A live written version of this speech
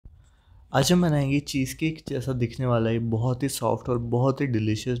आज हम बनाएंगे चीज़ केक जैसा दिखने वाला ये बहुत ही सॉफ्ट और बहुत ही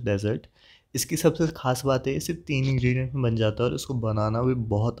डिलीशियस डेजर्ट। इसकी सबसे ख़ास बात है ये सिर्फ 3 इंग्रेडिएंट में बन जाता है और इसको बनाना भी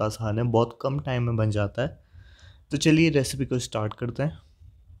बहुत आसान है, बहुत कम टाइम में बन जाता है। तो चलिए रेसिपी को स्टार्ट करते हैं।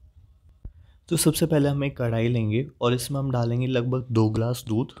 तो सबसे पहले हम एक कढ़ाई लेंगे और इसमें हम डालेंगे लगभग 2 गिलास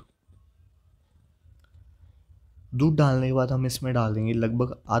दूध। दूध डालने के बाद हम इसमें डालेंगे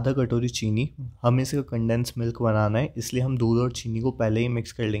लगभग आधा कटोरी चीनी। हमें इसका कंडेंस मिल्क बनाना है, इसलिए हम दूध और चीनी को पहले ही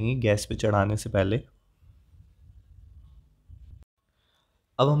मिक्स कर लेंगे गैस पे चढ़ाने से पहले।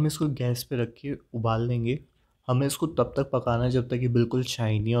 अब हम इसको गैस पे रख के उबाल लेंगे। हमें इसको तब तक पकाना है जब तक ये बिल्कुल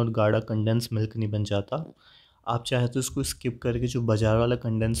शाइनी और गाढ़ा कंडेंस मिल्क नहीं बन जाता। आप चाहे तो इसको स्किप करके जो बाज़ार वाला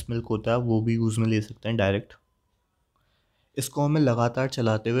कंडेंस मिल्क होता है वो भी यूज़ में ले सकते हैं डायरेक्ट। इसको हमें लगातार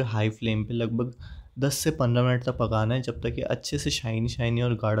चलाते हुए हाई फ्लेम पे लगभग 10 से 15 मिनट तक पकाना है, जब तक ये अच्छे से शाइनी शाइनी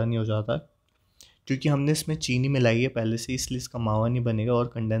और गाढ़ा नहीं हो जाता। क्योंकि हमने इसमें चीनी मिलाई है पहले से, इसलिए इसका मावा नहीं बनेगा और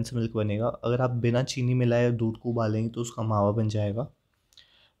कंडेंस मिल्क बनेगा। अगर आप बिना चीनी मिलाए दूध को उबालेंगे तो उसका मावा बन जाएगा।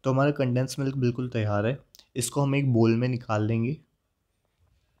 तो हमारा कंडेंस मिल्क बिल्कुल तैयार है। इसको हम एक बोल में निकाल लेंगे।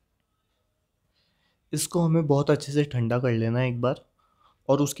 इसको हमें बहुत अच्छे से ठंडा कर लेना है एक बार,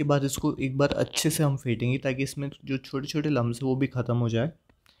 और उसके बाद इसको एक बार अच्छे से हम फेंटेंगे ताकि इसमें जो छोटे छोटे लम्स है वो भी ख़त्म हो जाए।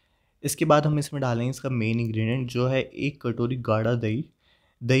 इसके बाद हम इसमें डालेंगे इसका मेन इंग्रेडिएंट जो है 1 कटोरी गाढ़ा दही।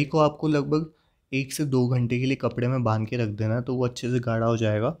 दही को आपको लगभग 1 से 2 घंटे के लिए कपड़े में बांध के रख देना है, तो वो अच्छे से गाढ़ा हो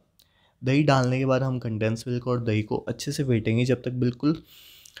जाएगा। दही डालने के बाद हम कंडेंस मिल्क और दही को अच्छे से फेंटेंगे जब तक बिल्कुल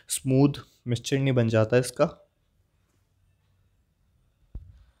स्मूथ मिक्सचर नहीं बन जाता इसका।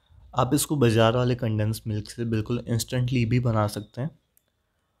 आप इसको बाज़ार वाले कंडेंस मिल्क से बिल्कुल इंस्टेंटली भी बना सकते हैं।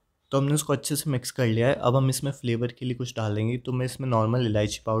 तो हमने इसको अच्छे से मिक्स कर लिया है। अब हम इसमें फ्लेवर के लिए कुछ डालेंगे, तो मैं इसमें नॉर्मल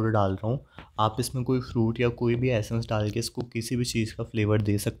इलायची पाउडर डाल रहा हूँ। आप इसमें कोई फ्रूट या कोई भी एसेंस डाल के इसको किसी भी चीज़ का फ्लेवर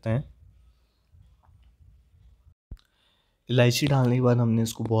दे सकते हैं। इलायची डालने के बाद हमने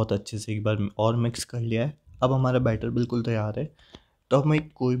इसको बहुत अच्छे से एक बार और मिक्स कर लिया है। अब हमारा बैटर बिल्कुल तैयार है। तो हम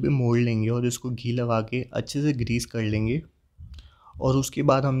एक कोई भी मोल्ड लेंगे और इसको घी लगा के अच्छे से ग्रीस कर लेंगे, और उसके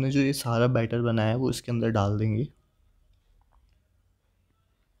बाद हमने जो ये सारा बैटर बनाया है वो इसके अंदर डाल देंगे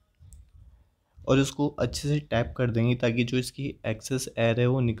और इसको अच्छे से टैप कर देंगे ताकि जो इसकी एक्सेस एयर है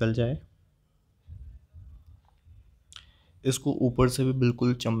वो निकल जाए। इसको ऊपर से भी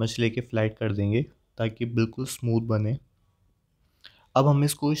बिल्कुल चम्मच लेके फ्लैट कर देंगे ताकि बिल्कुल स्मूथ बने। अब हमें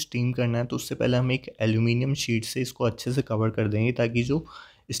इसको स्टीम करना है, तो उससे पहले हम एक एल्यूमिनियम शीट से इसको अच्छे से कवर कर देंगे ताकि जो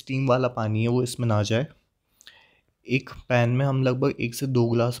स्टीम वाला पानी है वो इसमें ना जाए। एक पैन में हम लगभग 1 से 2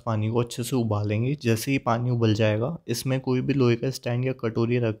 गिलास पानी को अच्छे से उबालेंगे। जैसे ही पानी उबल जाएगा इसमें कोई भी लोहे का स्टैंड या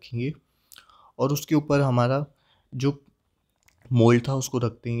कटोरी रखेंगे और उसके ऊपर हमारा जो मोल्ड था उसको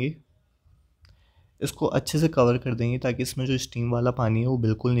रख देंगे। इसको अच्छे से कवर कर देंगे ताकि इसमें जो स्टीम वाला पानी है वो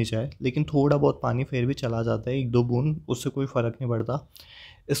बिल्कुल नहीं जाए, लेकिन थोड़ा बहुत पानी फिर भी चला जाता है, 1-2 बूंद, उससे कोई फ़र्क नहीं पड़ता।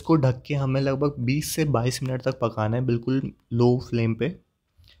 इसको ढक के हमें लगभग 20 से 22 मिनट तक पकाना है बिल्कुल लो फ्लेम पे।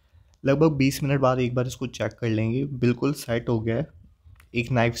 लगभग 20 मिनट बाद एक बार इसको चेक कर लेंगे, बिल्कुल सेट हो गया है।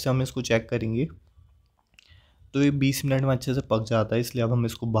 एक नाइफ़ से हम इसको चेक करेंगे तो ये 20 मिनट में अच्छे से पक जाता है, इसलिए अब हम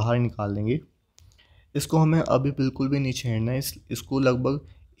इसको बाहर निकाल लेंगे। इसको हमें अभी बिल्कुल भी नहीं छेड़ना है। इसको लगभग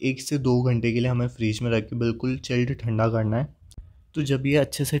 1 से 2 घंटे के लिए हमें फ्रिज में रख के बिल्कुल चिल्ड ठंडा करना है। तो जब ये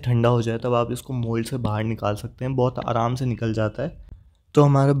अच्छे से ठंडा हो जाए तब आप इसको मोल्ड से बाहर निकाल सकते हैं, बहुत आराम से निकल जाता है। तो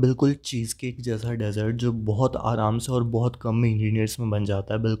हमारा बिल्कुल चीज़ केक जैसा डेज़र्ट जो बहुत आराम से और बहुत कम इंग्रेडिएंट्स में बन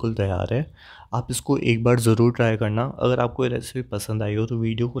जाता है बिल्कुल तैयार है। आप इसको एक बार ज़रूर ट्राई करना। अगर आपको ये रेसिपी पसंद आई हो तो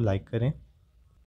वीडियो को लाइक करें।